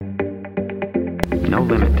No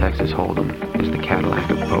Limit Texas Hold'em is the Cadillac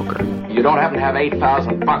of poker. You don't happen to have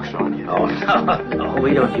 $8,000 on you? Oh, no,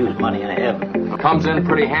 we don't use money in heaven. Comes in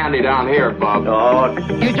pretty handy down here, Bub. Oh,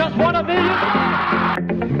 you just won $1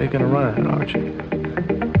 million! You're making a run at it, aren't you?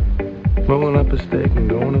 Rolling up a stake and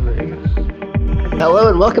going to Vegas. Hello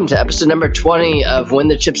and welcome to episode number 20 of When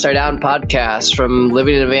the Chips Are Down podcast. From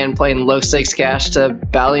living in a van playing low stakes cash to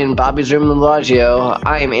Bally and Bobby's room in the Bellagio.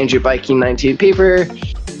 I am Andrew Biking 19 Paper.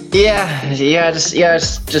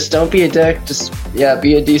 Just don't be a dick. Just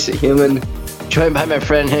be a decent human. Joined by my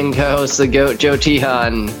friend and co-host, the GOAT, Joe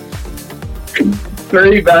Tihan.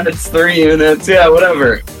 3 bets, 3 units,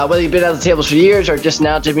 whatever. Whether you've been at the tables for years or just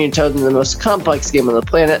now dipping your toes in the most complex game on the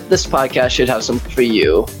planet, this podcast should have something for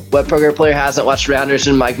you. What poker player hasn't watched Rounders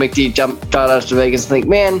and Mike McD jump out to Vegas and think,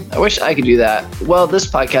 man, I wish I could do that? Well, this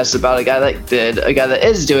podcast is about a guy that did, a guy that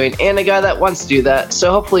is doing, and a guy that wants to do that.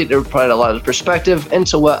 So hopefully it'll provide a lot of perspective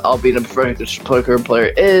into what being a professional poker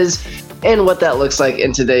player is and what that looks like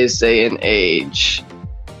in today's day and age.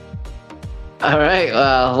 All right,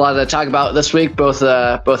 a lot to talk about this week, both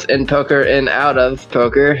in poker and out of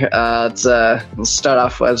poker. Let's start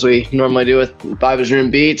off as we normally do with Bobby's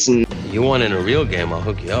Room Beats. And you want in a real game, I'll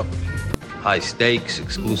hook you up. High stakes,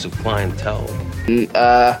 exclusive clientele.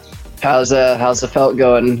 How's the felt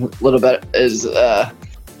going? A little better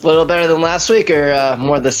than last week, or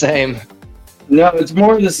more the same? No, it's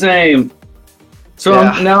more the same. So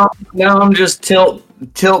yeah. I'm just tilt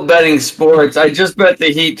betting sports. I just bet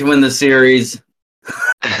the Heat to win the series.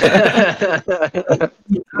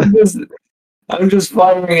 I'm just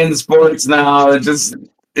firing in sports now. It's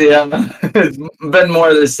been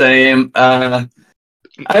more of the same. I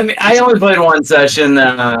only played one session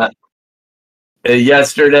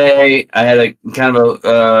yesterday. I had a kind of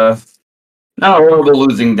a not a horrible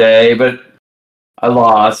losing day, but I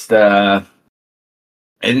lost.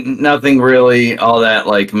 And nothing really all that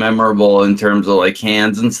like memorable in terms of like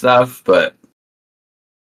hands and stuff, but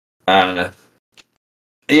I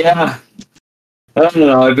don't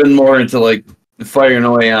know. I've been more into like firing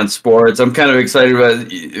away on sports. I'm kind of excited about.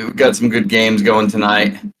 We've got some good games going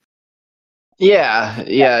tonight. Should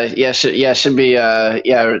be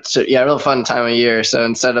real fun time of year. So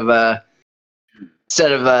instead of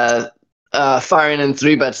firing in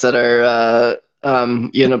 3 bets that are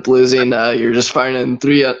you end up losing, you're just firing in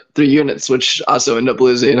three units, which also end up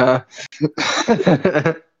losing, huh?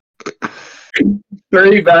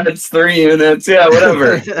 3 bets, 3 units,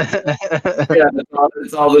 whatever.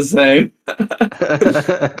 It's all the same.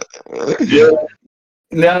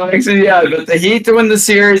 No, actually, but the Heat to win the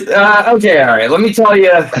series. Okay, all right. Let me tell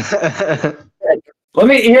you.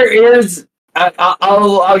 Here's.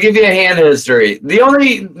 I'll give you a hand history. The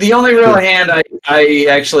only real hand I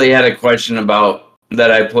actually had a question about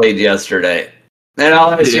that I played yesterday, and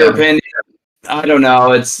I'll ask your opinion. I don't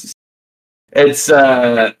know.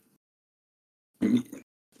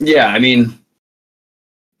 I mean,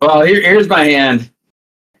 well, here's my hand.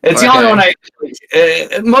 It's the only one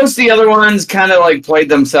most of the other ones kind of like played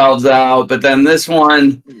themselves out, but then this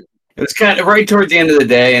one, it was kind of right toward the end of the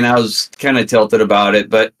day, and I was kind of tilted about it,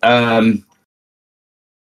 but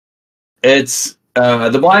it's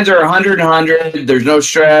the blinds are 100. There's no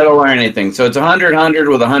straddle or anything, so it's 100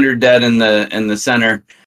 with 100 dead in the center,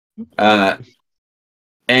 and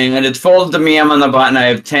it's folded to me. I'm on the button. I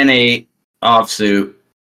have 10-8 offsuit,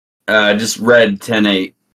 just red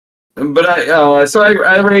 10-8. But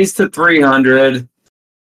I raised to 300.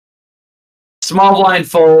 Small blind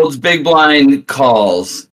folds, big blind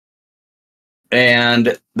calls,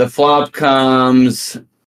 and the flop comes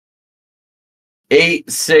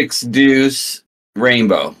 8-6 deuce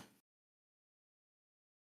rainbow.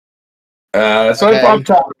 So okay.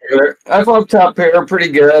 I flop top pair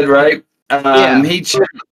pretty good, right?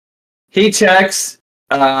 He checks,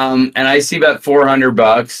 and I see about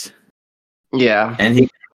 $400. Yeah, and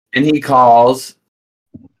he calls,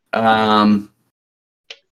 and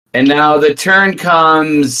now the turn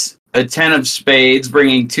comes a 10 of spades,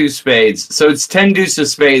 bringing 2 spades. So it's 10 deuce of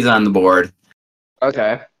spades on the board.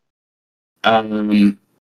 Okay. So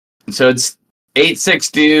it's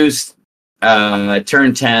 8-6 deuce,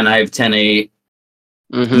 turn 10, I have 10-8.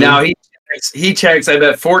 Mm-hmm. Now he checks, I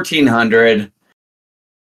bet 1,400,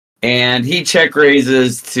 and he check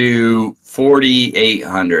raises to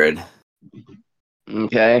 4,800.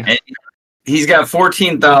 Okay. And he's got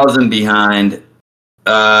 14,000 behind.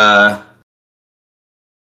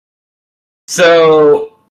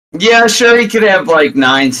 So yeah, sure, he could have like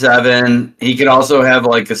 9-7. He could also have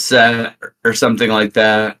like a set or something like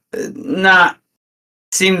that.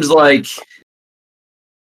 Seems like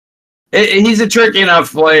he's a tricky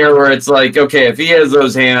enough player where it's like, okay, if he has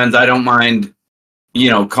those hands, I don't mind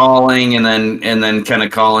calling and then kind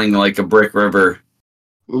of calling like a brick river.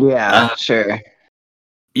 Yeah, sure.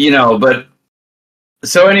 But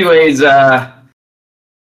so anyways, yeah,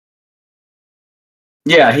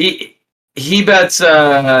 he bets.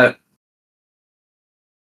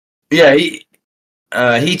 He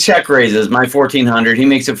check raises my 1400. He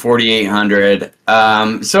makes it 4800.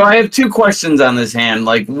 So I have two questions on this hand.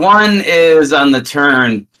 Like, one is on the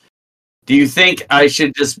turn. Do you think I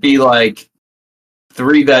should just be like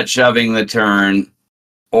 3-bet shoving the turn,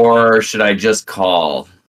 or should I just call?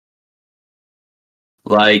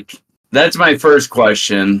 Like, that's my first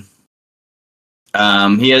question.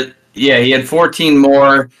 He had 14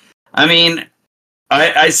 more. I mean,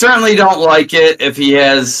 I certainly don't like it if he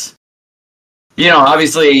has,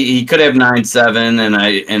 obviously he could have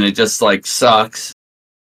 9-7 and it just like sucks.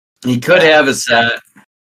 He could have a set.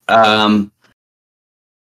 But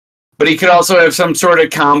he could also have some sort of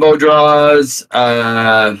combo draws,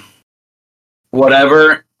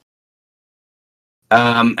 whatever.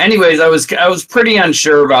 Anyways, I was pretty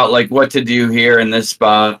unsure about like what to do here in this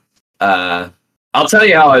spot. I'll tell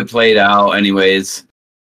you how it played out. Anyways,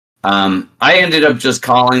 I ended up just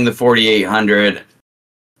calling the 4800,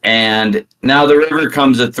 and now the river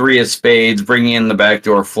comes a 3 of spades, bringing in the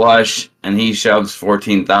backdoor flush, and he shoves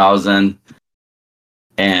 14,000,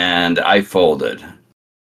 and I folded.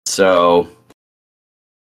 So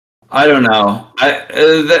I don't know.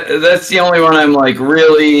 That's the only one I'm like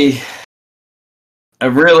really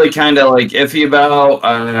kind of like iffy about.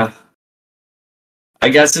 I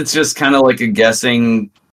guess it's just kind of like a guessing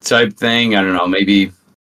type thing. I don't know. Maybe.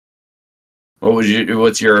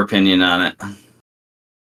 What's your opinion on it?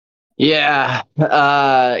 Yeah.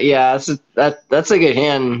 That's a good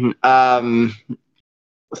hand.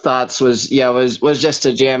 Thoughts was just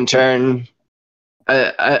a jam turn.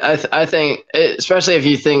 I think, especially if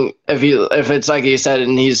it's like you said,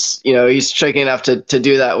 and he's tricky enough to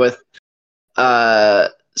do that with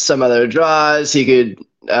some other draws. He could.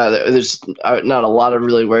 There's not a lot of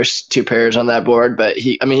really worse 2 pairs on that board, but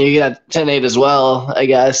he could have 10-8 as well, I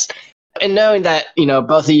guess. And knowing that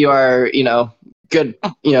both of you are good,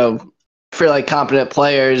 fairly competent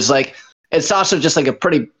players, like it's also just like a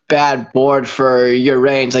pretty bad board for your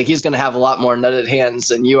range. Like he's going to have a lot more nutted hands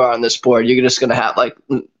than you are on this board. You're just going to have like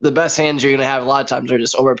the best hands you're going to have a lot of times are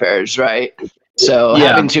just overpairs, right? So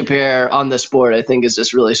having 2 pair on this board, I think, is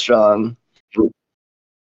just really strong.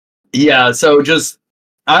 Yeah. So just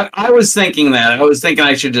I was thinking that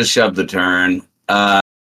I should just shove the turn, but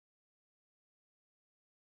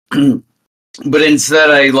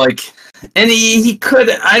instead I like. And he could.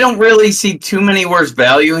 I don't really see too many worse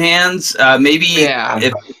value hands. Maybe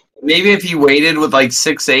if he waited with like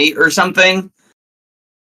 6-8 or something.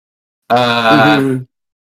 But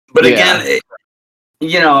again,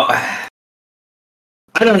 I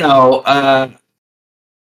don't know. I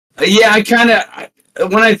kind of,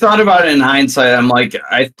 when I thought about it in hindsight, I'm like,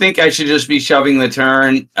 I think I should just be shoving the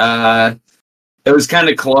turn. It was kind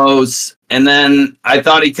of close, and then I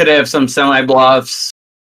thought he could have some semi bluffs.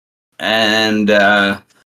 And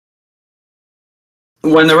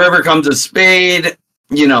when the river comes a spade,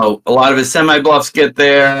 a lot of his semi-bluffs get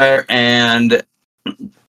there, and,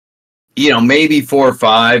 maybe 4 or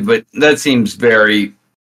 5, but that seems very,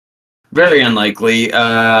 very unlikely.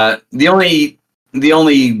 The only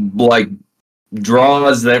like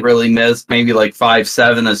draws that really missed, maybe like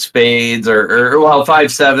 5-7 of spades, or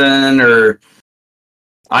 5-7, or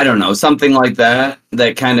I don't know, something like that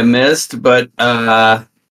kind of missed, but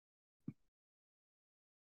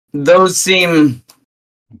those seem,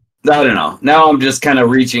 I don't know. Now I'm just kind of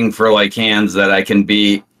reaching for like hands that I can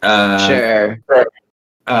beat. Sure.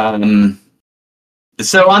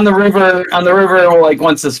 So on the river, like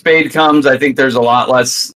once the spade comes, I think there's a lot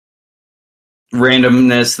less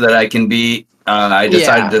randomness that I can beat. I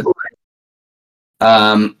decided to.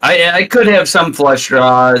 I could have some flush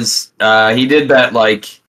draws. He did bet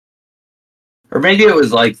like, or maybe it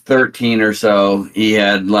was like 13 or so he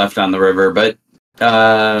had left on the river, but.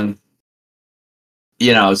 So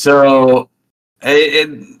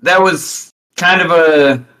that was kind of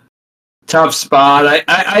a tough spot.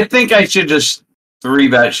 I think I should just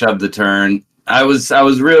 3-bet shove the turn. I was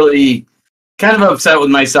really kind of upset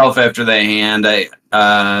with myself after that hand. I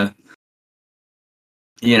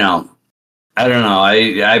don't know.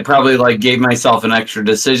 I probably like gave myself an extra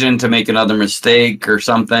decision to make another mistake or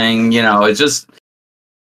something.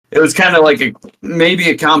 It was kind of like maybe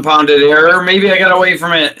a compounded error. Maybe I got away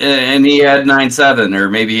from it and he had 9-7, or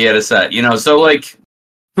maybe he had a set, so like,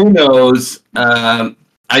 who knows?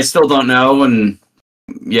 I still don't know, and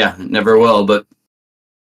never will, but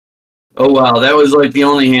oh well, that was like the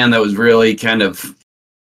only hand that was really kind of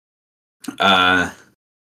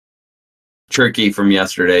tricky from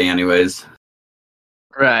yesterday anyways.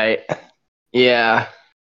 Right. Yeah.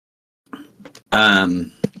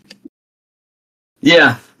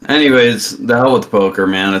 Yeah. Anyways, the hell with poker,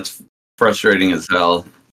 man. It's frustrating as hell.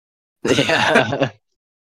 Yeah.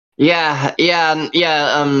 Yeah.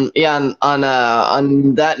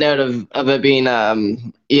 On that note of it being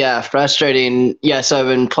frustrating. Yeah. So I've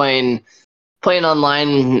been playing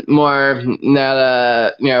online more now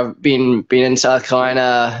that being in South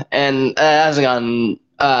Carolina, and it hasn't gone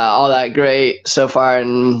all that great so far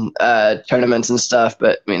in tournaments and stuff.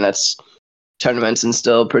 But I mean, that's tournaments and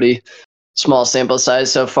still pretty small sample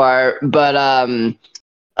size so far. But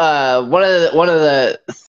one of the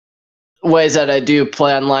ways that I do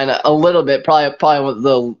play online a little bit, probably with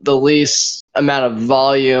the least amount of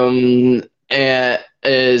volume,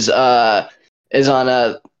 is on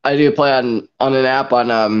I do play on an app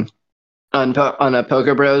on a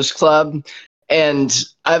Poker Bros Club, and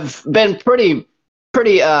I've been pretty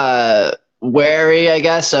wary, I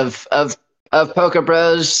guess, of Poker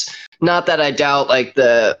Bros. Not that I doubt like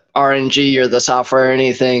the RNG or the software or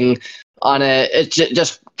anything on it. It's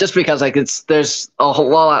just because like there's a whole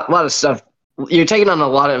lot of stuff. You're taking on a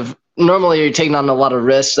lot of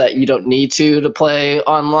risks that you don't need to play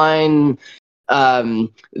online.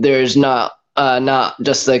 There's not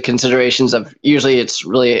just the considerations of usually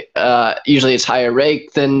it's higher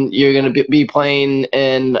rake than you're going to be playing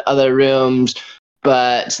in other rooms,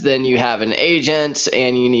 but then you have an agent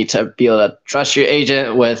and you need to be able to trust your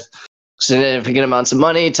agent with significant amounts of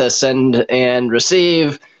money to send and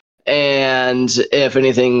receive. And if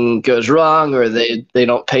anything goes wrong or they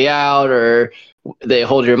don't pay out or they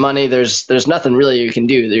hold your money, there's nothing really you can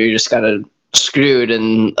do. You're just kind of screwed.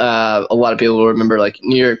 And a lot of people will remember like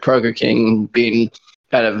New York Poker King being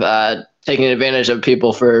kind of taking advantage of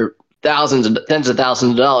people for tens of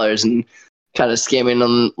thousands of dollars and kind of scamming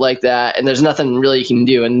them like that. And there's nothing really you can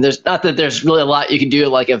do. And there's not that there's really a lot you can do.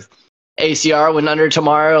 Like if ACR went under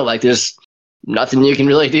tomorrow, like there's nothing you can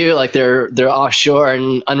really do. Like they're offshore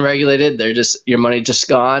and unregulated. They're just your money just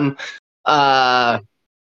gone. But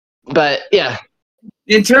yeah.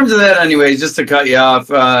 In terms of that, anyways, just to cut you off,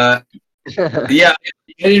 yeah,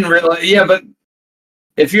 I didn't realize. Yeah, but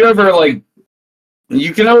if you ever like,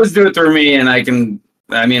 you can always do it through me, and I'll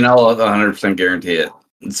 100% guarantee it.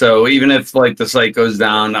 So even if like the site goes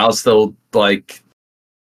down, I'll still like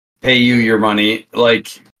pay you your money.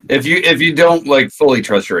 Like if you don't like fully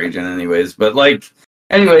trust your agent, anyways. But like,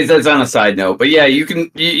 anyways, that's on a side note. But yeah, you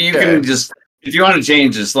can can just, if you want to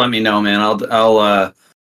change, just let me know, man.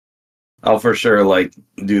 I'll for sure like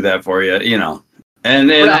do that for you, and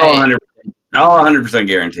then right. I'll 100%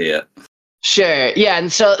 guarantee it. Sure. Yeah.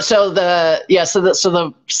 And so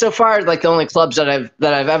far, like the only clubs that I've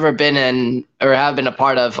ever been in or have been a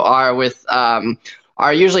part of are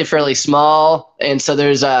usually fairly small. And so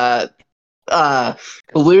there's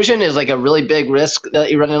collusion is like a really big risk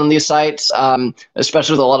that you run on these sites,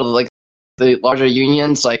 especially with a lot of like the larger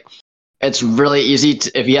unions. Like it's really easy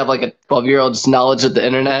if you have like a 12-year-old's knowledge of the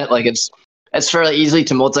internet, like it's fairly easy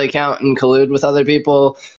to multi-account and collude with other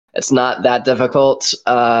people. It's not that difficult.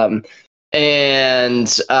 And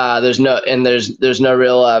there's no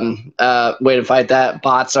real way to fight that.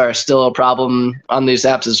 Bots are still a problem on these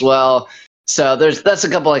apps as well. So that's a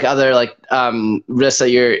couple like other like risks that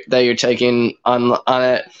you're taking on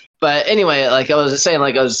it. But anyway, like I was saying,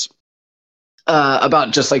 like I was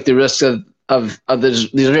about just like the risk of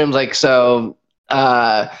these rooms. Like so,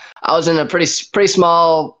 I was in a pretty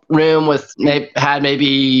small room with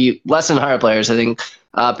maybe less than 100 players. I think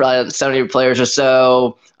probably 70 players or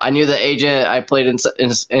so. I knew the agent. I played in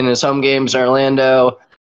his home games in Orlando,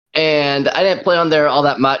 and I didn't play on there all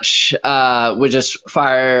that much. We just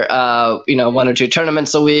fire, 1 or 2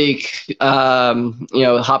 tournaments a week.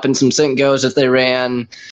 Hop in some sync goes if they ran,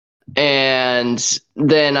 and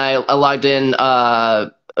then I logged in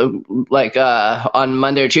on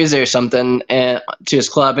Monday or Tuesday or something and to his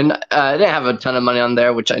club, and I didn't have a ton of money on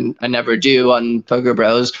there, which I never do on Poker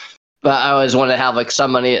Bros, but I always wanted to have like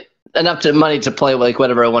some money, enough money to play like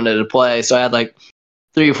whatever I wanted to play. So I had like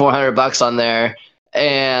 $300-400 on there,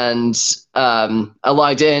 and I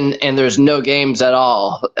logged in and there's no games at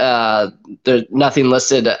all. There's nothing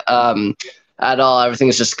listed at all.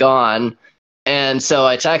 Everything's just gone. And so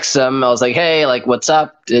I texted him. I was like, "Hey, like, what's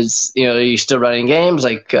up? Are you still running games?"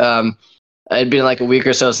 Like, it'd been like a week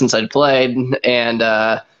or so since I'd played, and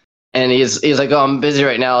he's like, "Oh, I'm busy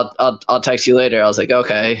right now. I'll text you later." I was like,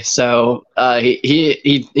 "Okay." So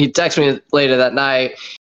he texted me later that night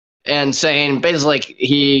and saying basically like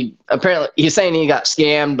he's saying he got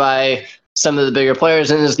scammed by some of the bigger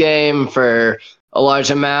players in his game for a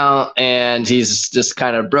large amount, and he's just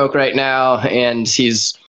kind of broke right now, and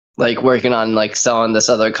he's like working on like selling this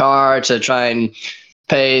other car to try and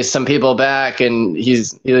pay some people back, and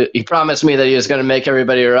he promised me that he was going to make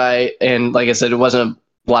everybody right, and like I said, it wasn't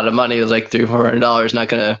a lot of money. It was like $300-$400, not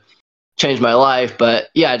going to change my life, but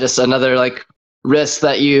yeah, just another like risk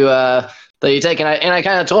that you take. And I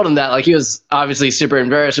kind of told him that, like, he was obviously super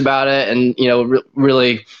embarrassed about it, and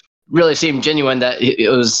really seemed genuine that it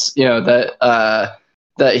was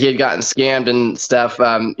that he had gotten scammed and stuff.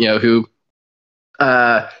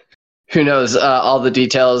 Who knows all the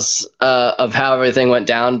details of how everything went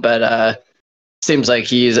down, but seems like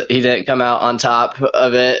he didn't come out on top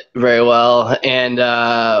of it very well, and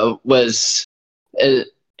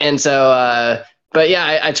but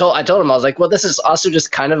yeah, I told him, I was like, well, this is also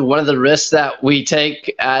just kind of one of the risks that we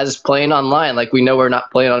take as playing online. Like, we know we're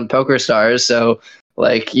not playing on PokerStars, so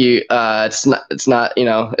like it's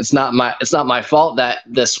not my fault that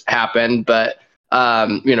this happened, but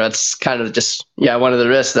it's kind of just one of the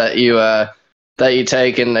risks that you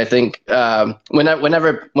take. And I think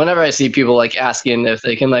whenever I see people like asking if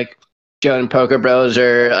they can like join Poker Bros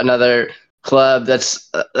or another club, that's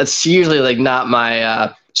usually like not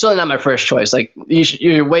my certainly not my first choice. Like,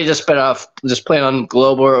 you're way just better off just playing on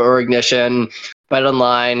Global or Ignition, bet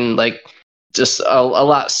online, like just a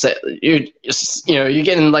lot. You're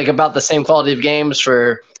getting like about the same quality of games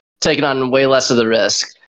for taking on way less of the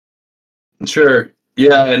risk. Sure.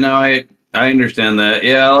 Yeah. No, I understand that.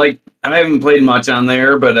 Yeah. Like, I haven't played much on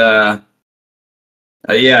there, but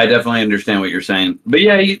yeah, I definitely understand what you're saying. But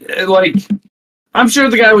yeah, like, I'm sure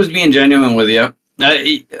the guy was being genuine with you.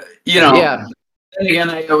 Yeah. And again,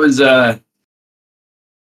 I was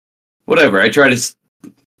whatever. I try to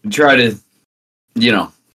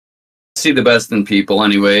see the best in people,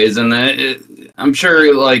 anyways. And I'm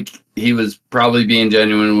sure like he was probably being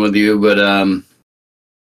genuine with you, but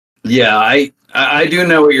yeah, I do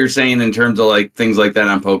know what you're saying in terms of like things like that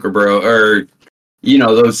on Poker Bro, or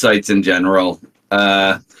those sites in general.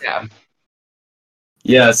 Yeah.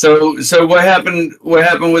 So what happened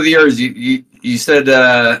with yours? You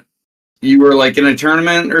said you were like in a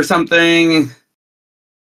tournament or something.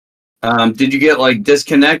 Did you get like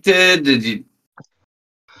disconnected? Did you?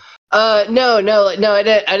 No. I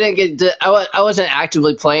didn't get. I wasn't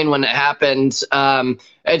actively playing when it happened.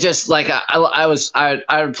 It just like I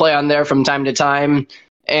would play on there from time to time,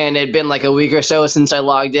 and it'd been like a week or so since I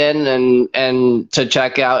logged in and to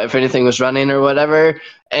check out if anything was running or whatever.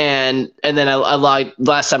 And then I logged.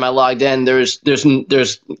 Last time I logged in, there's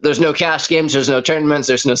no cash games, there's no tournaments,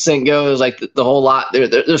 there's no sync goes, like the whole lot.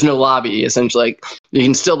 There's no lobby essentially. Like, you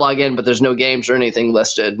can still log in, but there's no games or anything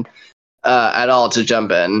listed at all to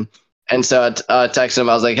jump in. And so I texted him.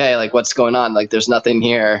 I was like, hey, like, what's going on? Like, there's nothing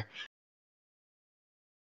here.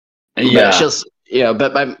 Yeah.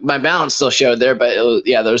 But my balance still showed there, but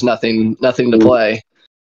there was nothing to play.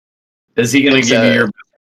 Is he going to give you your?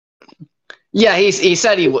 Yeah, he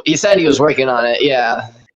said he was working on it. Yeah.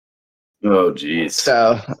 Oh, geez.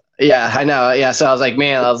 So yeah, I know. Yeah, so I was like,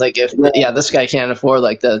 if this guy can't afford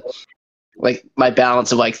like my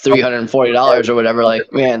balance of like $340 or whatever,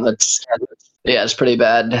 like, man, it's pretty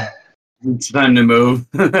bad. It's time to move.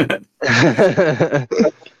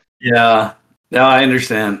 Yeah. No, I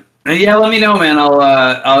understand. Yeah, let me know, man.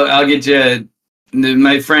 I'll get you.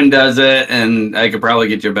 My friend does it, and I could probably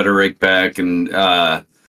get you a better rake back, and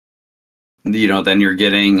than you're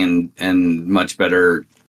getting, and much better,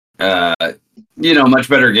 much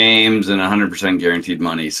better games and 100% guaranteed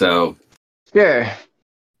money. So sure.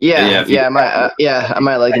 Yeah. I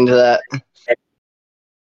might look into that.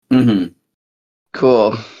 Mm-hmm.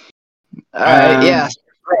 Cool. All right. Yeah.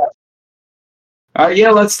 All right. Yeah.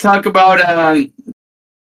 Let's talk about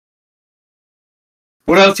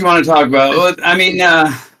what else you want to talk about. Well, I mean,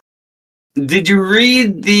 did you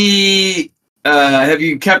read the? Have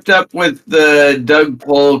you kept up with the Doug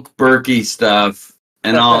Polk Berkey stuff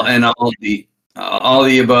and all the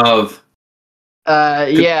above?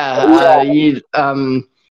 Yeah. You'd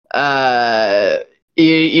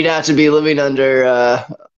have to be living under.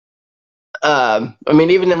 I mean,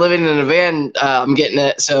 even living in a van, I'm getting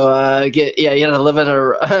it. So you have to live in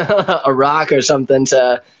a rock or something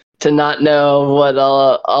to not know what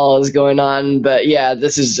all is going on. But yeah,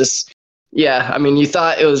 this is just I mean, you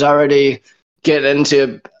thought it was already getting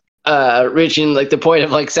into reaching like the point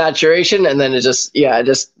of like saturation, and then it just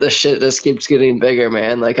the shit just keeps getting bigger,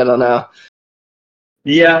 man. Like, I don't know.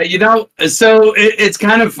 Yeah, so it's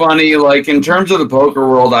kind of funny. Like, in terms of the poker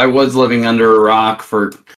world, I was living under a rock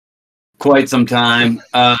for quite some time.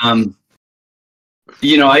 I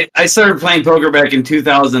started playing poker back in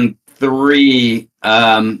 2003,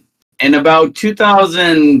 and in about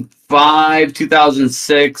 2005,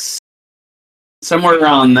 2006, somewhere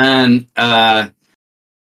around then,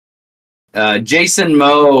 Jason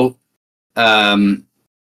Moe,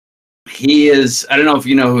 he is, I don't know if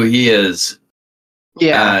you know who he is.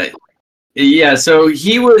 Yeah. Yeah, so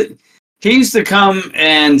he used to come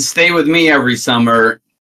and stay with me every summer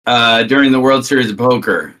during the World Series of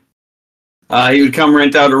Poker. He would come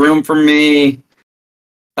rent out a room for me.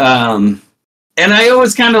 And I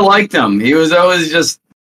always kind of liked him. He was always just,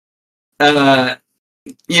 a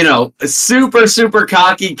super, super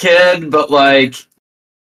cocky kid, but like,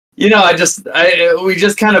 we just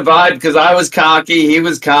kind of vibed because I was cocky, he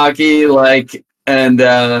was cocky, like, and,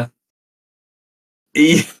 and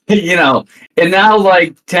now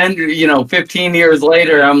like 10, 15 years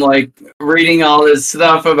later, I'm like reading all this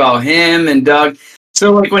stuff about him and Doug.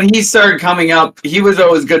 So like when he started coming up, he was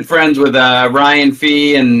always good friends with Ryan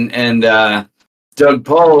Fee and Doug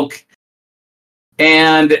Polk.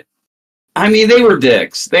 And I mean, they were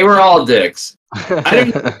dicks. They were all dicks. I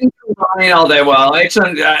didn't know Ryan all that well.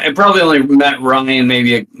 Actually, I probably only met Ryan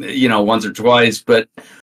maybe once or twice, but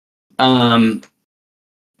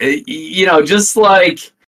just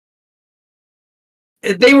like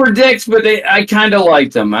they were dicks, but I kind of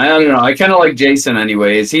liked them. I don't know. I kind of like Jason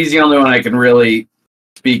anyways. He's the only one I can really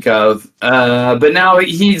speak of. But now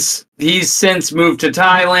he's since moved to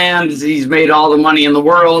Thailand. He's made all the money in the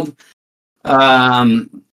world.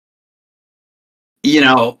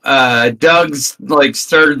 Doug's like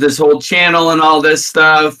started this whole channel and all this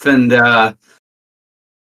stuff, and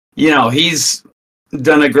he's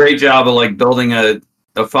done a great job of like building a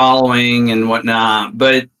following and whatnot.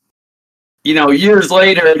 But years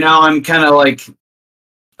later, now I'm kind of like,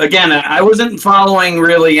 again, I wasn't following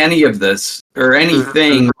really any of this or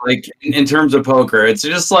anything like in terms of poker. It's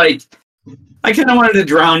just like I kind of wanted to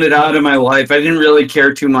drown it out of my life. I didn't really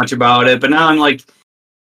care too much about it, but now I'm like,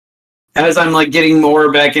 as I'm like getting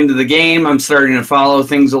more back into the game, I'm starting to follow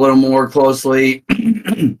things a little more closely.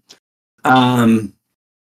 And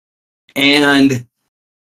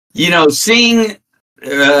seeing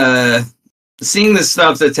the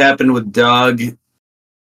stuff that's happened with Doug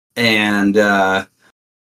and guys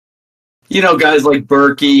like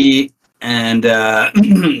Berkey and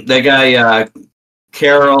that guy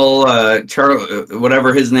Carroll,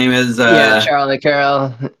 whatever his name is. Charlie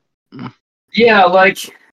Carroll. Yeah, like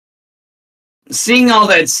seeing all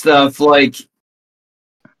that stuff, like,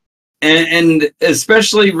 and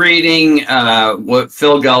especially reading what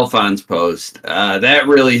Phil Galfon's post, that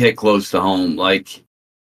really hit close to home. Like,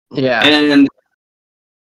 yeah, and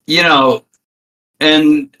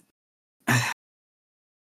and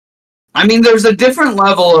I mean, there's a different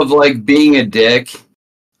level of like being a dick,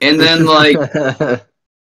 and then like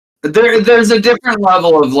there's a different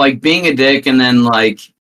level of like being a dick, and then like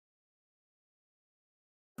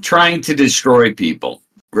trying to destroy people,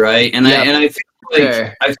 right? And I feel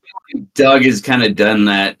like Doug has kind of done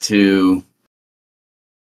that to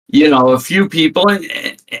a few people,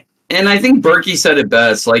 and I think Berkey said it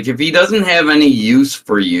best. Like, if he doesn't have any use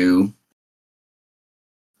for you,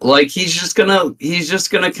 like he's just gonna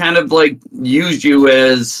kind of like use you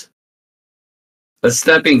as a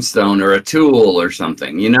stepping stone or a tool or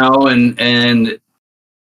something, and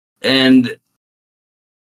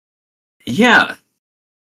yeah.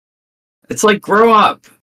 It's like, grow up.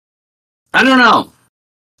 I don't know.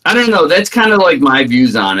 That's kind of like my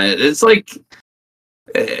views on it. It's like,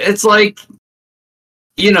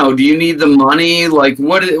 do you need the money? Like,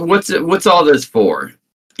 what's all this for?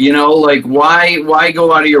 Like, why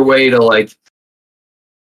go out of your way to like,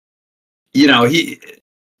 he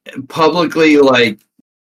publicly, like,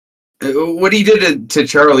 what he did to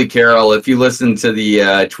Charlie Carroll, if you listen to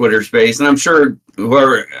the Twitter space, and I'm sure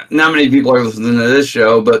not many people are listening to this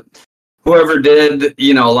show, but whoever did,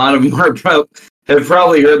 a lot of them have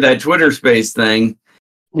probably heard that Twitter space thing.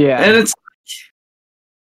 Yeah. And it's like,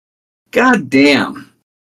 God damn.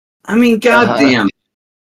 I mean, God damn.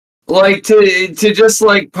 Like, to just,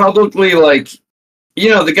 like, publicly, like,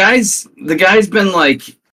 the guy's been, like,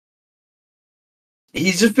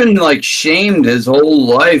 he's just been, like, shamed his whole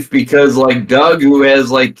life because, like, Doug, who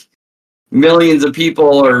has, like, millions of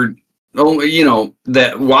people or,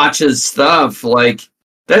 that watches stuff, like,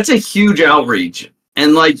 that's a huge outreach.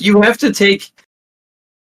 And like you have to take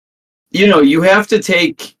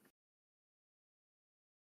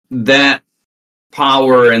that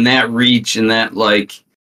power and that reach and that, like,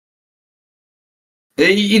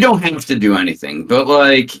 you don't have to do anything, but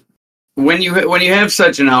like when you have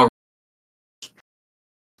such an outreach,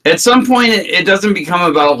 at some point it doesn't become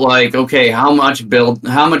about like, okay, how much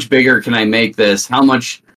bigger can I make this? How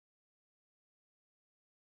much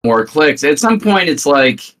more clicks. At some point, it's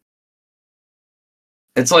like,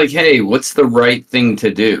 hey, what's the right thing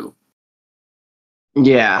to do?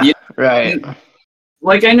 Yeah, right.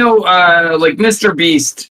 Like, I know, like Mr.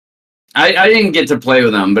 Beast, I didn't get to play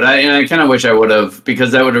with him, but I kind of wish I would have,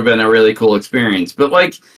 because that would have been a really cool experience. But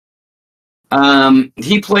like,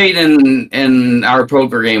 he played in our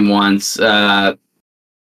poker game once, and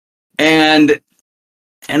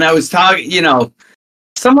I was talking,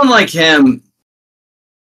 someone like him,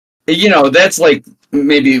 that's like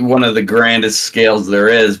maybe one of the grandest scales there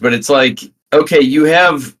is, but it's like, okay, you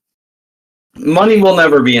have money will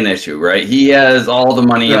never be an issue, right? He has all the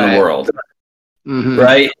money in the world,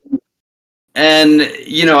 right? And,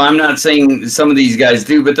 I'm not saying some of these guys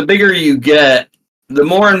do, but the bigger you get, the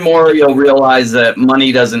more and more you'll realize that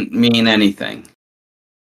money doesn't mean anything.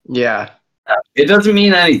 Yeah. It doesn't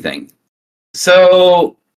mean anything.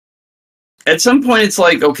 So at some point it's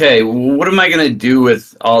like, okay, what am I going to do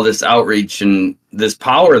with all this outreach and this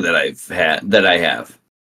power that I have?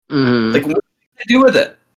 Like, what am I going to do with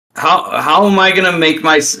it? How am I going to make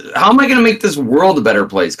this world a better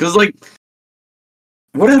place? Because, like,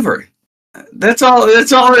 whatever. That's all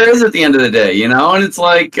there is at the end of the day, And it's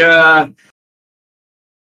like,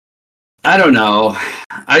 I don't know.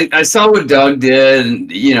 I saw what Doug did,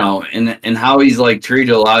 and how he's like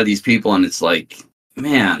treated a lot of these people, and it's like,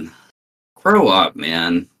 man, grow up,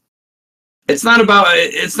 man. It's not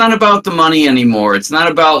about the money anymore. It's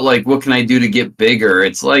not about like what can I do to get bigger.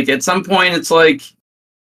 It's like at some point it's like,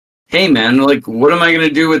 hey man, like what am I gonna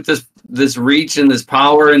do with this reach and this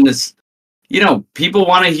power and this? People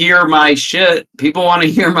want to hear my shit. People want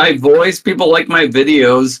to hear my voice. People like my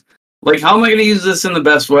videos. Like, how am I going to use this in the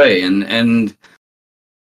best way? And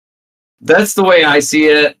that's the way I see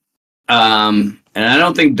it. And I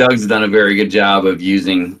don't think Doug's done a very good job of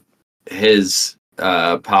using his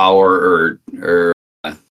power or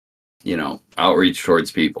outreach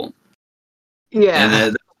towards people. Yeah.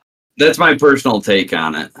 And that's my personal take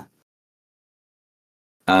on it.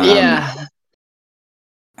 Yeah.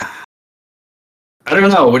 I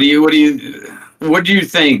don't know. What do you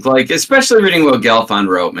think? Like, especially reading what Galfond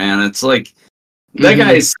wrote, man. It's like that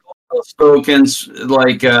guy is so spoken.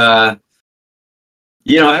 Like,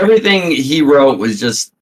 everything he wrote was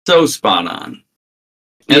just so spot on,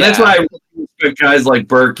 and that's why I really respect guys like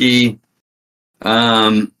Berkey.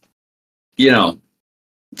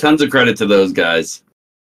 Tons of credit to those guys.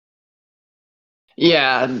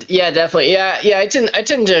 Yeah, definitely. Yeah, I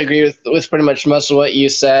tend to agree with pretty much most of what you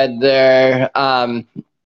said there.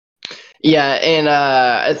 Yeah, and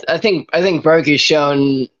I think Berkey's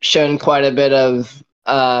shown quite a bit of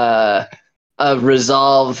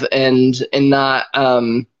resolve and not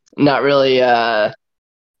really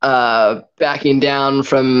backing down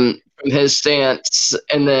from his stance,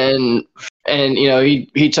 and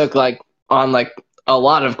he took on a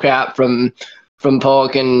lot of crap from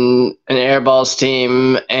Polk and Airball's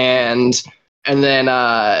team, and then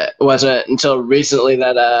it wasn't until recently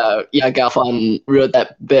that Galfond wrote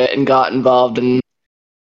that bit and got involved in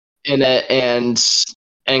it, and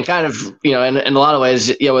kind of in a lot of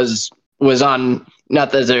ways was on, not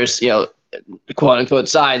that there's quote unquote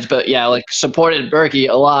sides, but supported Berkey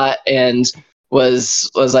a lot and was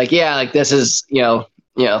like, this is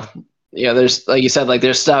there's, like you said,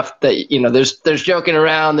 there's stuff that there's joking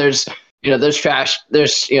around, there's trash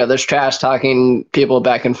talking people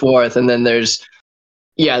back and forth, and then there's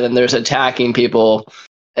attacking people,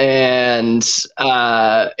 and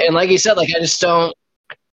like you said,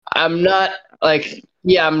 I'm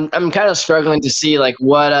kind of struggling to see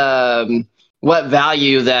what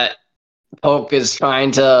value that Polk is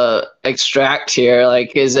trying to extract here.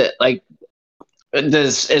 Is it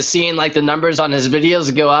is seeing the numbers on his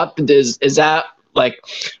videos go up? Is that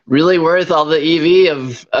really worth all the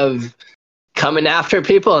EV of coming after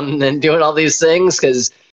people and then doing all these things?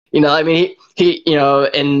 Because he on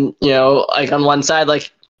one side,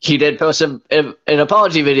 he did post an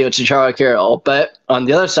apology video to Charlie Carroll, but on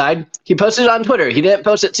the other side he posted it on Twitter. He didn't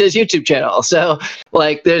post it to his YouTube channel. So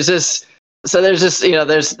there's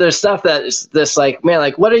stuff that is this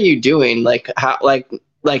man, what are you doing? You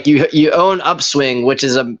own Upswing, which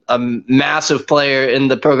is a massive player in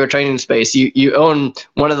the poker training space. You own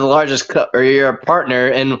one of the largest, or you're a partner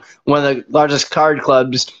in one of the largest card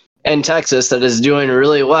clubs in Texas that is doing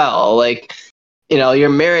really well. You're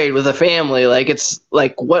married with a family. What do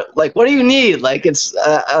you need? I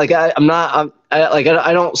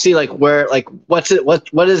don't see where what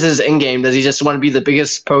is his end game? Does he just want to be the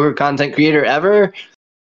biggest poker content creator ever?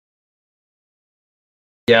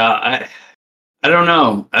 Yeah, I don't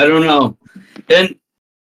know. And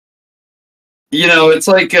it's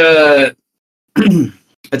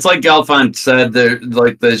it's like Galfond said,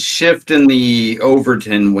 the shift in the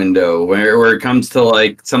Overton window where it comes to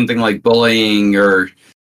like something like bullying or,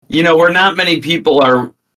 where not many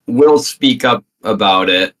people will speak up about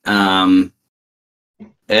it. And,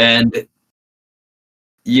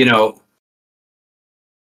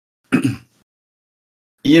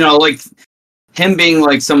 like him being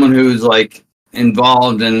like someone who's like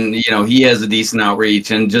involved and, he has a decent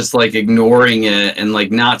outreach and just like ignoring it and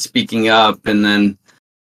like not speaking up and then,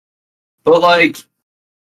 but like,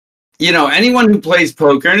 anyone who plays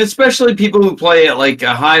poker and especially people who play at like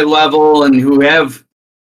a high level and who have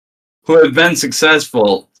been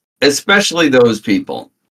successful, especially those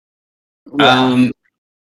people,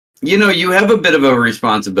 you have a bit of a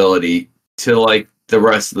responsibility to like the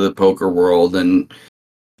rest of the poker world. And,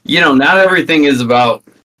 not everything is about,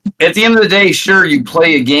 at the end of the day, sure, you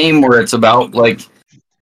play a game where it's about like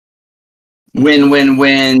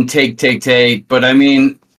win, take. But I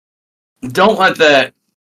mean, don't let that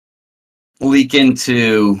leak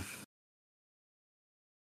into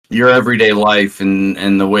your everyday life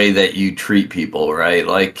and the way that you treat people, right?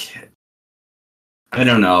 Like, I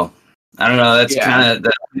don't know. That's kind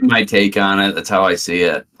of my take on it. That's how I see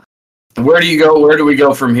it. Where do we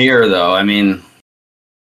go from here, though? I mean,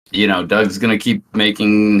 Doug's going to keep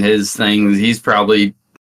making his things.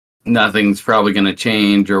 Nothing's probably going to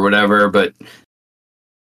change or whatever, but,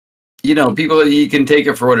 people, you can take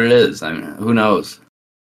it for what it is. I mean, who knows?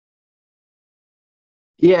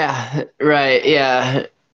 Yeah, right, yeah.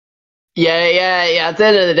 Yeah. At the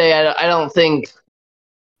end of the day, I don't think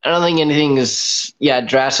anything is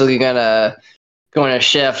drastically gonna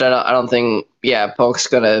shift. I don't think Polk's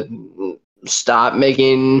gonna stop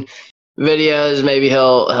making videos. Maybe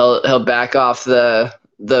he'll back off the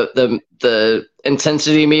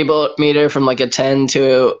intensity meter from like a 10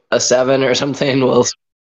 to a 7 or something.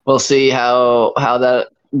 We'll see how that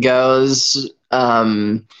goes.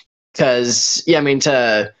 Because I mean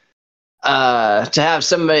to have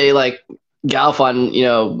somebody like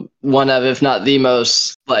Galfond, one of, if not the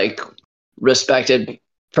most like respected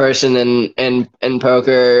person in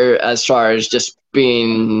poker as far as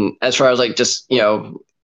like just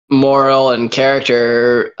moral and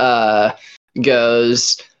character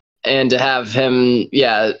goes, and to have him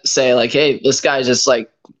say like, hey, this guy's just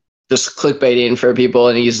clickbaiting for people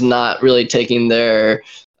and he's not really taking their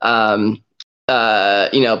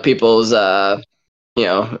people's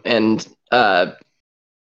and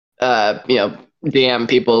DM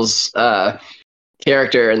people's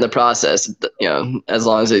character in the process, as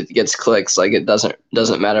long as it gets clicks, like it doesn't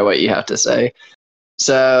matter what you have to say.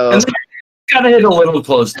 So it's gotta hit a little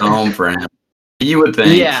close to home for him, you would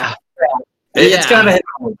think. It's gotta hit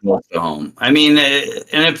a little close to home. I mean,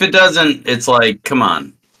 and if it doesn't, it's like, come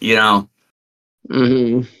on,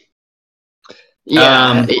 Mm-hmm.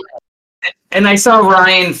 And I saw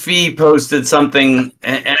Ryan Fee posted something,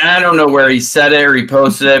 and I don't know where he said it or he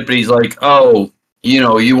posted it, but he's like, oh,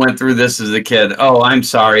 you went through this as a kid. Oh, I'm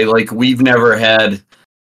sorry. Like, we've never had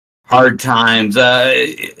hard times.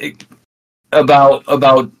 About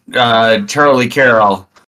Charlie Carroll.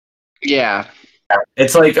 Yeah.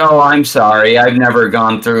 It's like, oh, I'm sorry. I've never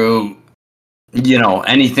gone through,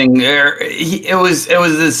 anything there. It was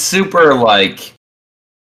this super, like,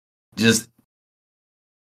 just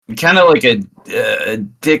kind of like a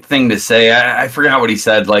dick thing to say. I forgot what he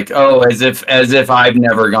said. Like, oh, as if I've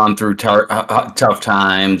never gone through tough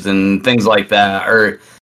times and things like that, or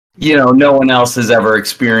no one else has ever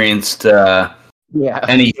experienced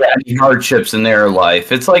any hardships in their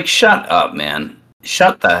life. It's like, shut up, man.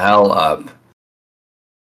 Shut the hell up.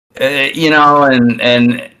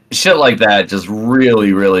 And shit like that just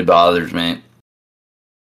really, really bothers me.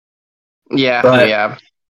 Yeah, but, yeah.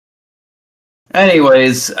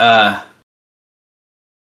 Anyways, that's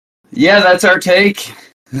our take.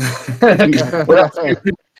 What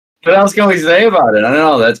else can we say about it? I don't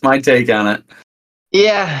know. That's my take on it.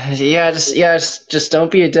 Just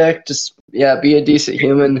don't be a dick. Just be a decent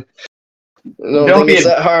human. Don't think it's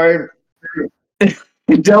that hard.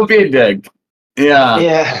 Don't be a dick. Yeah.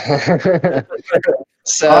 Yeah.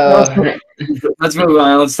 So let's move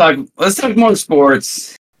on. Let's talk more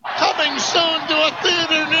sports. Coming soon to a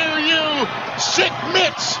theater near you, Sick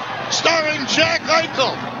Mitts, starring Jack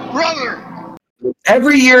Eichel, brother.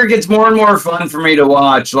 Every year it gets more and more fun for me to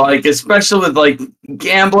watch, like, especially with like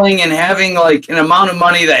gambling and having like an amount of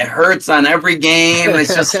money that hurts on every game.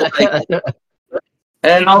 It's just like,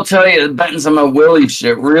 and I'll tell you, betting some of Willie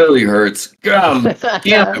shit really hurts. God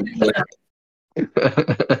damn it.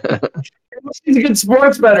 He's a good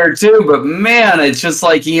sports bettor too, but man, it's just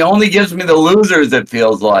like he only gives me the losers, it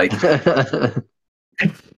feels like.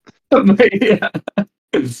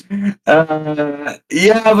 Yeah,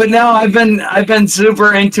 but no, I've been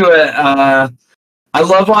super into it. I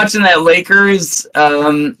love watching that Lakers.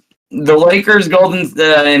 The Lakers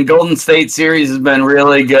Golden State series has been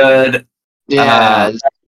really good. Yeah.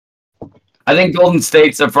 I think Golden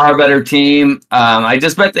State's a far better team. I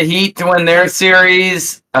just bet the Heat to win their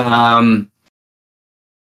series. Yeah,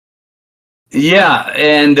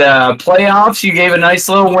 and playoffs, you gave a nice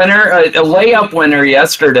little winner, a layup winner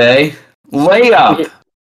yesterday. Layup.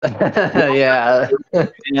 Yeah.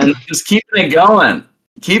 And just keeping it going.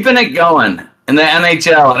 Keeping it going in the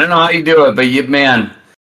NHL. I don't know how you do it, but man.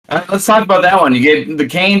 Let's talk about that one. You gave the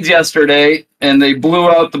Canes yesterday, and they blew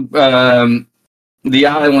out the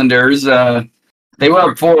Islanders. They went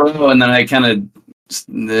up 4-0, and then I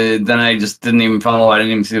just didn't even follow. I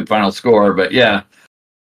didn't even see the final score, but yeah.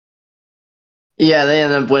 Yeah, they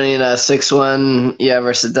ended up winning 6-1. Yeah,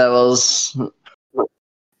 versus the Devils.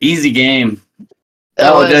 Easy game.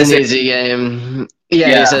 That was an easy game.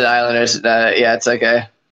 Yeah, you said Islanders. Yeah, it's okay.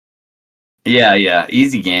 Yeah,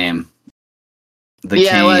 easy game.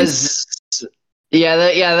 It was. Yeah,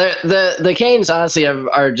 the Canes honestly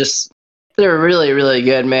are just they're really really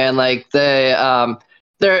good, man. Like they're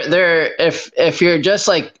if you're just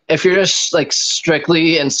like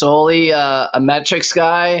strictly and solely a metrics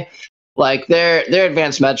guy, like their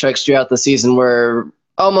advanced metrics throughout the season were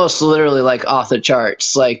almost literally like off the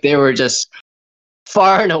charts. Like they were just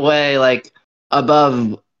far and away like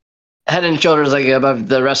above head and shoulders like above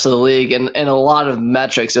the rest of the league and a lot of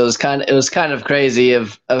metrics. It was kind of crazy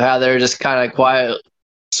of how they're just kind of quietly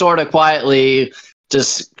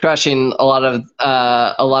just crushing a lot of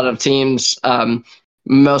teams.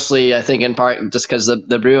 Mostly I think in part just because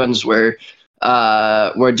the Bruins were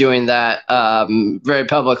doing that very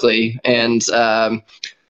publicly and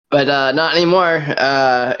but not anymore.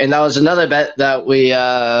 And that was another bet that we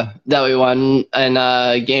won in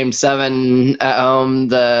Game 7 at home.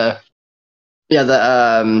 The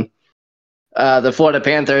Florida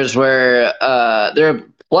Panthers were they're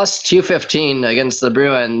plus 215 against the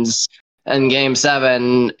Bruins in Game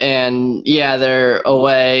 7, and yeah, they're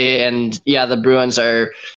away, and yeah, the Bruins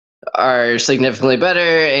are significantly better,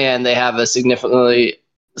 and they have a significant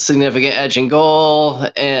edge in goal,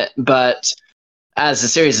 but as the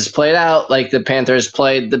series has played out, like the Panthers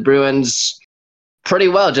played the Bruins pretty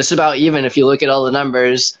well, just about even if you look at all the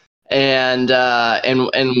numbers. And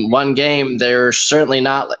in one game, they're certainly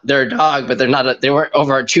not they're a dog, but they weren't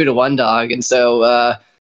over a 2-1 dog, and so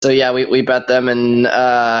yeah, we bet them and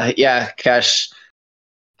cash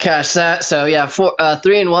that. So yeah,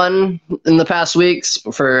 3-1 in the past weeks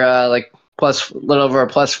for like plus a little over a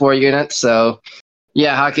 +4 units. So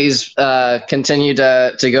yeah, hockey's continued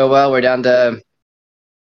to go well. We're down to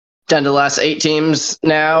the last 8 teams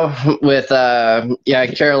now, with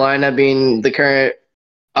Carolina being the current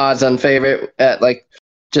odds-on favorite at like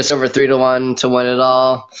just over 3-1 to win it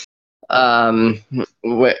all, and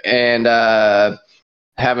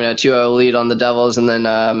having a 2-0 lead on the Devils, and then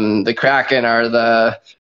the Kraken are the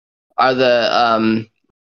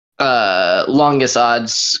longest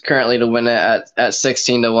odds currently to win it at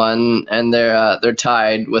 16-1, and they're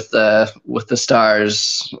tied with the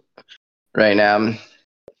Stars right now.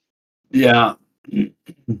 Yeah.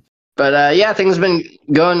 But things have been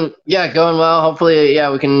going well. Hopefully,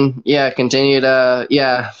 we can continue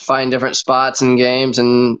to find different spots and games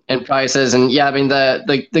and prices. And I mean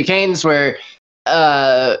the Canes were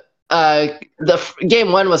the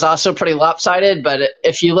Game 1 was also pretty lopsided, but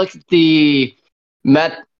if you look at the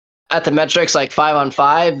metrics like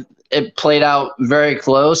 5-on-5, it played out very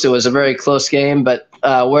close. It was a very close game, but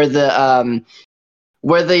where the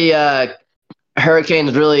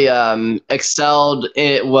Hurricanes really excelled,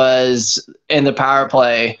 it was in the power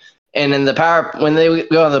play, and in the when they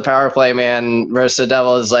go on the power play, man, versus the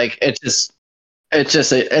Devils, like it's just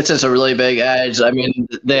a really big edge. I mean,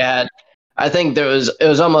 they had, I think it was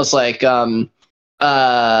almost like if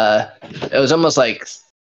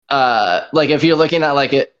you're looking at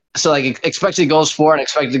like it, so like expected goals for and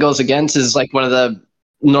expected goals against is like one of the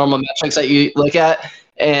normal metrics that you look at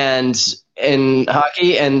and in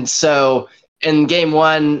hockey, and so in Game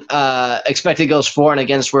 1, expected goals for and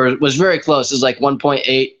against was very close. It was like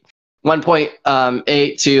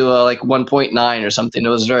 1.8 to like 1.9 or something. It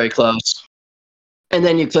was very close. And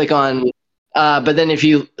then you click on, but then if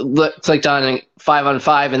you clicked on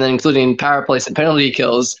 5-on-5 and then including power plays and penalty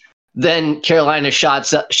kills, then Carolina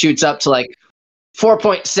shoots up to like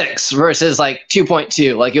 4.6 versus like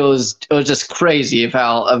 2.2. Like it was just crazy of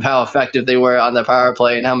how effective they were on the power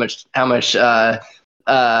play and how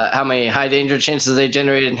many high danger chances they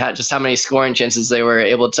generated and how many scoring chances they were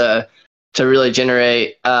able to really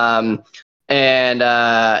generate. And And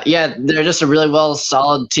they're just a really well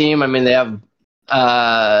solid team. I mean, they have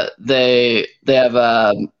they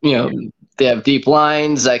have deep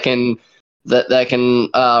lines that can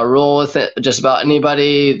roll with it, just about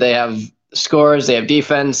anybody. They have scores, they have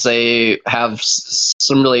defense, they have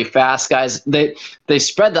some really fast guys. They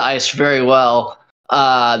spread the ice very well.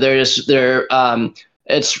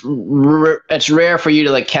 It's rare for you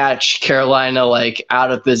to like catch Carolina like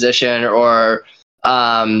out of position or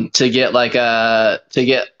to get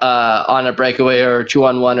on a breakaway or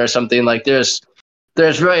 2-on-1 or something. Like there's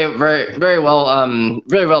very very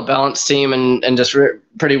well balanced team and just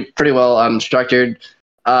pretty well structured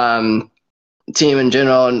team in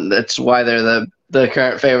general, and that's why they're the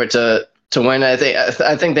current favorite to win. I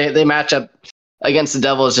think they match up against the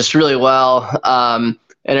Devils just really well, and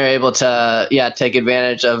are able to take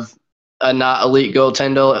advantage of a not elite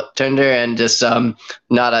goaltender and just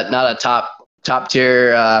not a top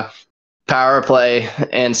tier power play.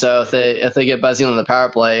 And so if they get buzzing on the power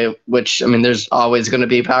play, which I mean there's always going to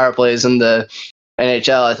be power plays in the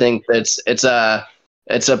NHL, I think it's a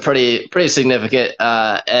pretty significant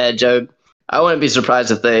edge. I wouldn't be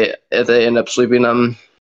surprised if they end up sweeping them.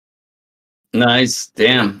 Nice,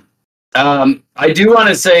 damn. I do want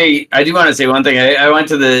to say one thing. I went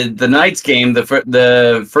to the Knights game,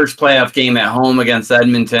 the first playoff game at home against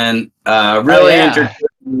Edmonton. Really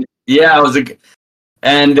entertaining. Yeah, it was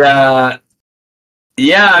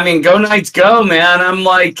I mean, go Knights, go, man!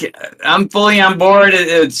 I'm fully on board.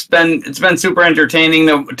 It's been super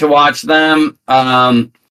entertaining to watch them. I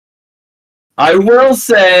will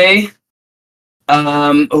say,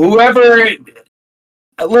 listen,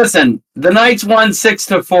 the Knights won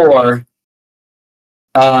 6-4.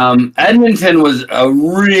 Edmonton was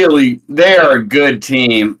they are a good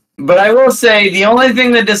team. But I will say the only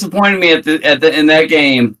thing that disappointed me in that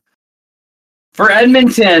game, for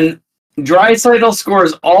Edmonton, Draisaitl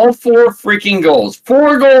scores all 4 freaking goals.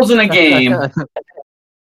 4 goals in a game.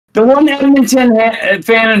 The one Edmonton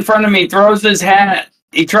fan in front of me throws his hat.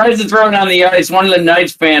 He tries to throw it on the ice. One of the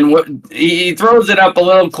Knights fan, he throws it up a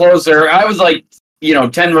little closer. I was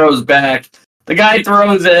 10 rows back. The guy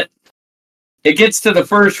throws it. It gets to the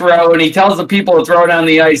first row, and he tells the people to throw it on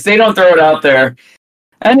the ice. They don't throw it out there.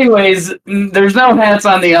 Anyways, there's no hats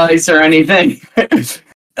on the ice or anything.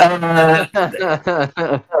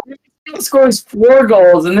 He scores 4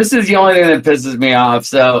 goals, and this is the only thing that pisses me off.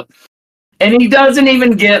 So, and he doesn't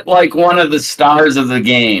even get one of the stars of the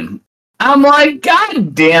game. I'm like,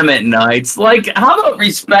 God damn it, Knights! How about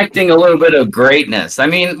respecting a little bit of greatness? I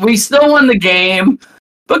mean, we still won the game,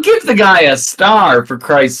 but give the guy a star for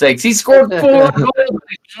Christ's sakes. He scored 4 goals in the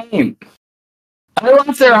game. I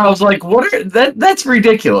left there. I was like, that's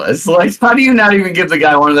ridiculous. How do you not even give the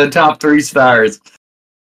guy one of the top 3 stars?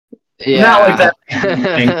 Yeah. Not like that.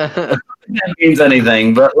 That means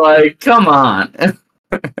anything, but come on.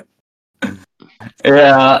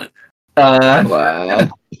 Yeah. Wow.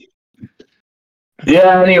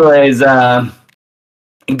 Yeah. Anyways,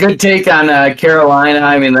 good take on Carolina.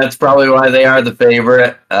 I mean, that's probably why they are the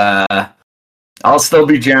favorite. I'll still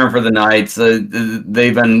be cheering for the Knights.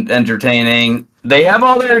 They've been entertaining. They have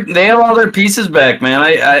all their pieces back, man.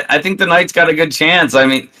 I think the Knights got a good chance. I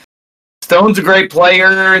mean, Stone's a great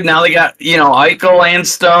player. Now they got, Eichel and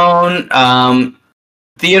Stone.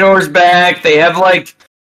 Theodore's back. They have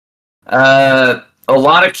a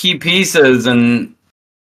lot of key pieces, and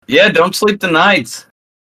don't sleep the Knights.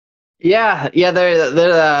 Yeah,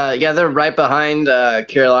 they're right behind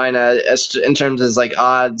Carolina in terms of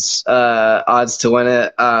odds to win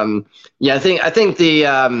it. I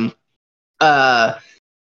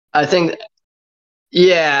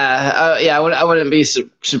wouldn't be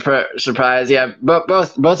surprised. Yeah,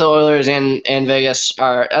 both the Oilers and Vegas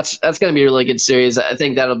are. That's going to be a really good series. I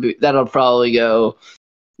think that'll probably go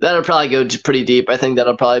pretty deep. I think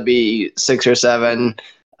that'll probably be 6 or 7.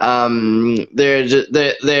 That's going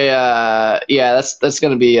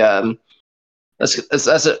to be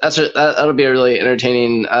that'll be a really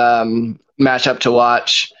entertaining matchup to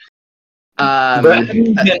watch. But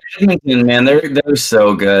Edmonton, man, they're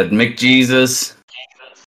so good. McJesus.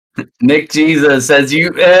 Nick Jesus says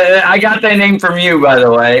I got that name from you, by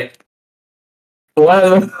the way. One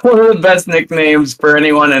of the best nicknames for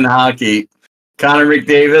anyone in hockey. Connor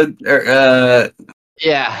McDavid.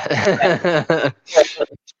 Yeah.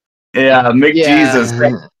 Yeah, McJesus.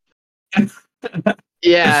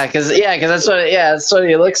 Yeah, because that's what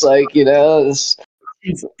he looks like. He's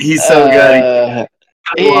so good.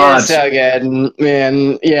 He is so good,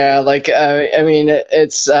 man. Yeah, I mean,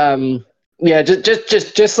 it's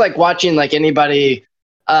just like watching anybody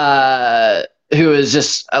who is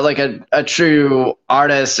just like a true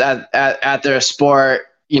artist at their sport.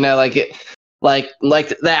 Like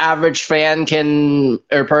the average fan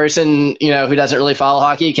or person, who doesn't really follow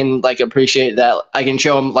hockey can like appreciate that. I can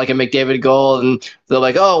show them like a McDavid goal and they're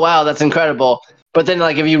like, oh wow, that's incredible. But then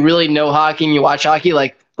like if you really know hockey and you watch hockey,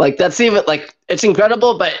 like that's even like it's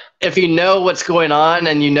incredible. But if you know what's going on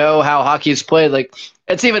and you know how hockey is played, like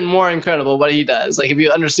it's even more incredible what he does. Like if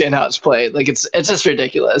you understand how it's played, like it's just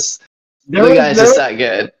ridiculous. The guy's just that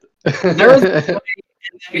good. There was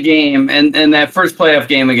a game and that first playoff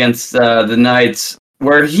game against the Knights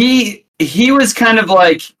where he was kind of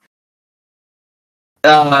like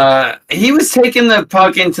he was taking the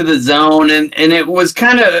puck into the zone and it was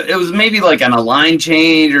maybe like on a line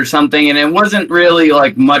change or something, and it wasn't really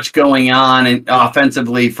like much going on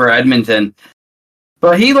offensively for Edmonton.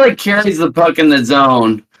 But he like carries the puck in the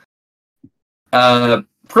zone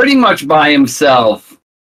pretty much by himself.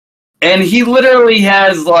 And he literally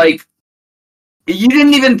has like, you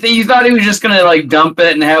didn't even think, you thought he was just going to like dump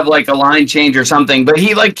it and have like a line change or something, but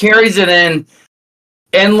he like carries it in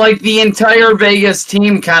and like the entire Vegas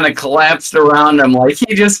team kind of collapsed around him. Like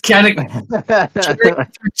he just kind of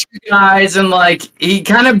two guys and like he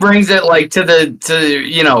kind of brings it like towards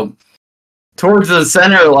the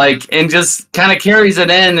center, like, and just kind of carries it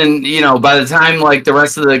in. And, by the time like the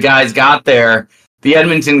rest of the guys got there, the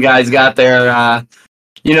Edmonton guys got there,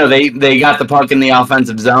 they got the puck in the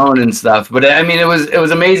offensive zone and stuff. But I mean, it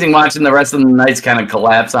was amazing watching the rest of the Knights kind of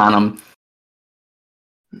collapse on him.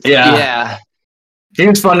 Yeah. He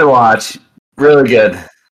was fun to watch. Really good.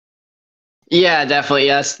 Yeah, definitely.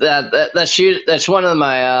 Yes, that's one of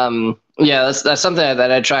my that's something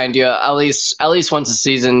that I try and do at least once a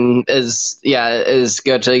season is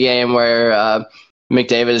go to a game where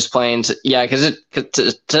McDavid is playing. Because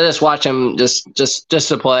to just watch him just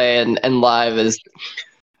to play and live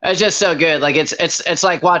it's just so good. Like it's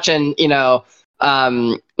like watching Kobe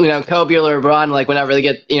or LeBron, like whenever they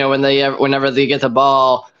get whenever they get the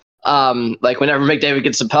ball, like whenever McDavid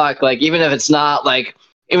gets the puck, like even if it's not like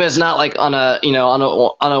on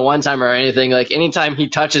a one time or anything, like anytime he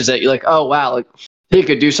touches it, you're like, oh wow, like he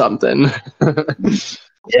could do something.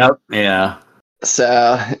 Yep. Yeah.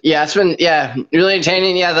 So it's been really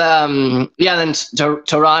entertaining. Then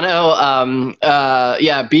Toronto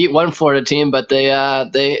beat one Florida team, but they're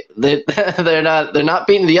not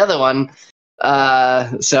beating the other one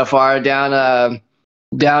so far, down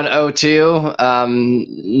 0-2.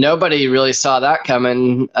 Nobody really saw that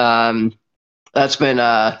coming. That's been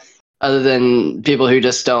other than people who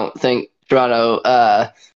just don't think Toronto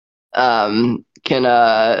can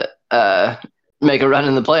make a run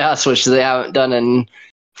in the playoffs, which they haven't done in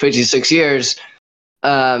 56 years.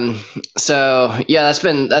 So that's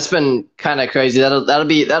been kind of crazy. That'll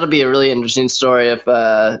be a really interesting story if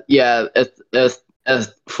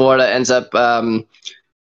Florida ends up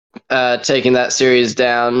taking that series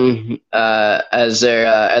down as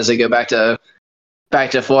they go back to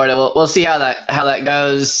Florida. We'll see how that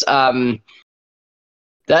goes.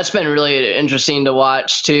 That's been really interesting to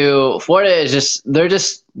watch too. Florida is they're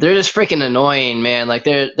just freaking annoying, man. Like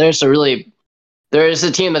there's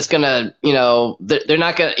a team that's gonna, they're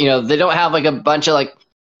not gonna, they don't have like a bunch of like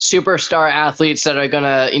superstar athletes that are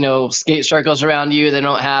gonna, skate circles around you. They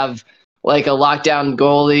don't have like a lockdown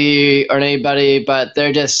goalie or anybody, but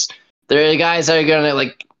they're the guys that are gonna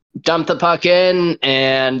like dump the puck in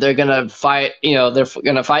and they're gonna fight. They're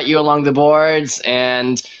gonna fight you along the boards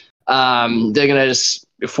and they're gonna just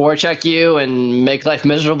forecheck you and make life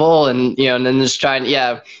miserable and and then just try and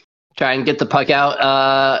get the puck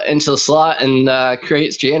out into the slot and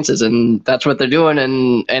create chances, and that's what they're doing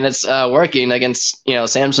and it's working against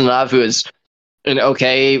Samsonov, who is an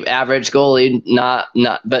okay average goalie, not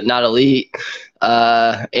elite.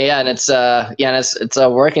 And it's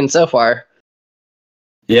working so far.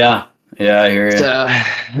 Yeah, I hear you. So,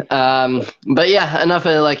 but enough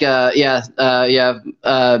of like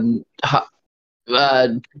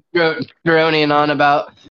droning on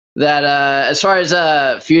about that. As far as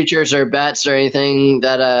futures or bets or anything,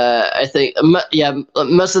 that I think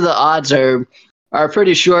most of the odds are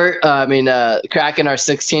pretty short. I mean, Kraken are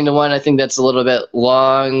 16-1. I think that's a little bit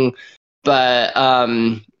long, but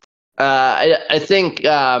I think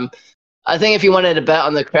if you wanted to bet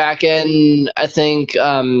on the Kraken, I think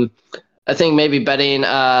maybe betting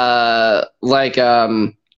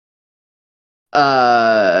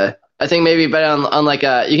I think maybe bet on like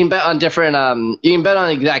you can bet on different you can bet on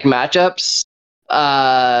exact matchups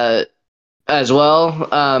as well,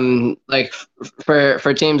 like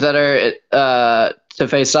for teams that are to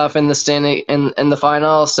face off in the standing in the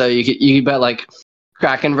final. So you could bet like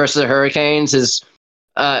Kraken versus the Hurricanes is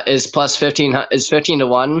is plus 15 is 15 to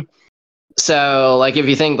 1. So like if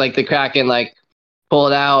you think like the Kraken like pull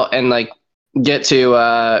it out and like get to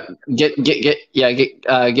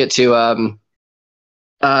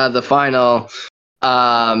the final,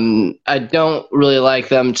 I don't really like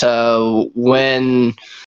them to win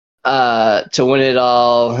it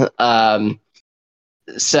all.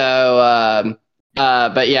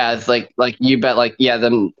 But yeah, it's like you bet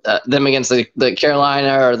them against the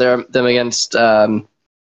Carolina or them against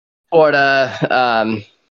Florida.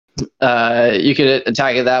 You could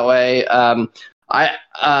attack it that way.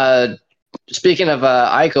 Speaking of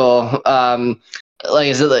Eichel,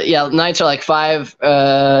 Knights are like 5.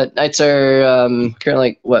 Knights are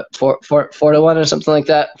currently what 4 to 1 or something like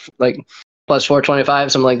that, like plus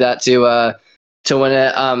 425, something like that to win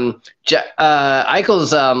it.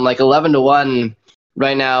 Eichel's like 11 to 1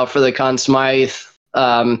 right now for the Conn Smythe.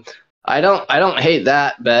 I don't hate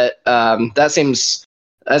that bet. That seems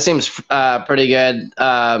pretty good.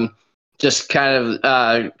 Just kind of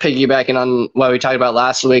piggybacking on what we talked about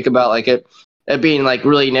last week about like it being like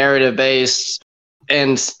really narrative based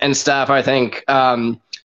and stuff. I think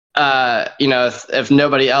if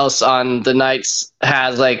nobody else on the Knights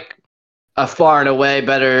has like a far and away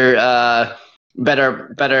better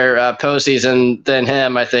postseason than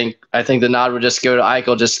him, I think the nod would just go to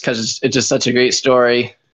Eichel just because it's just such a great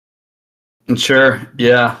story. Sure.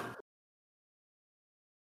 Yeah.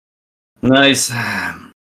 Nice.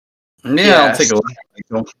 Yeah, I'll take a look at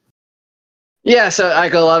Eichel. Yeah, so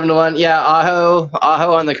Eichel 11 to 1. Yeah, Aho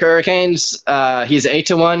on the Hurricanes. He's 8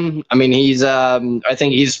 to 1. I mean, he's I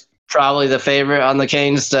think he's probably the favorite on the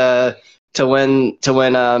Canes to win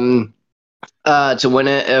it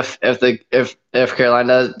if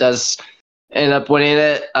Carolina does end up winning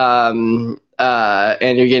it. And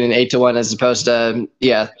you're getting 8 to 1 as opposed to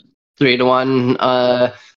 3 to 1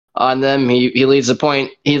 on them. He leads their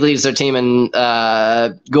team in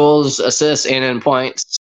goals, assists, and in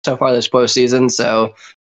points so far this postseason. So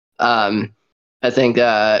I think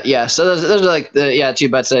so those are like the 2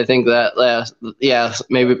 bets that I think that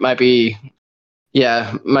maybe might be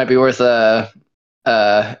worth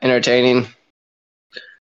entertaining.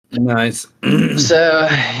 Nice. So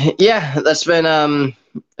that's been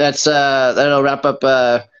that'll wrap up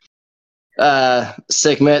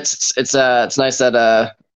Sick Mitts. It's nice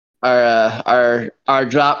that our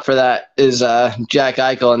drop for that is Jack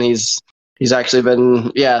Eichel, and he's actually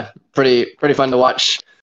been pretty fun to watch.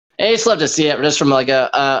 And I just love to see it just from like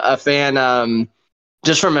a fan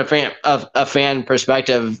just from a fan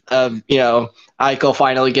perspective of Eichel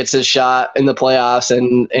finally gets his shot in the playoffs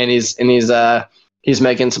and he's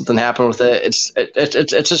making something happen with it. It's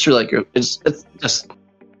just really good. It's just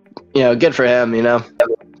good for him.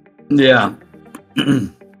 Yeah.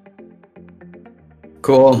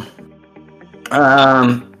 Cool.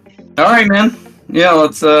 All right, man. Yeah,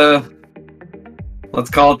 let's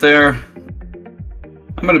call it there.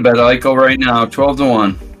 I'm gonna bet Eichel right now, 12 to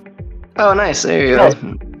 1. Oh, nice. There you go.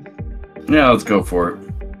 Yeah, let's go for it.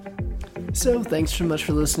 So, thanks so much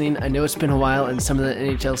for listening. I know it's been a while and some of the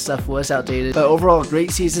NHL stuff was outdated, but overall,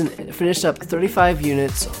 great season. It finished up 35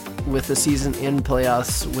 units with the season in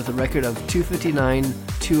playoffs with a record of 259,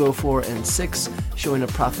 204, and 6, showing a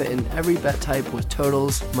profit in every bet type with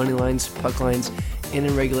totals, money lines, puck lines, and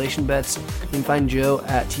in regulation bets. You can find Joe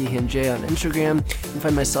at THandJ on Instagram. You can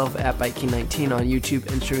find myself at BikeKing19 on YouTube,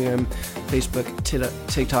 Instagram, Facebook,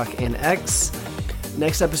 TikTok, and X.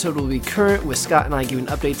 Next episode will be current with Scott and I giving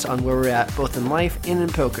updates on where we're at both in life and in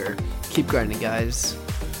poker. Keep grinding, guys.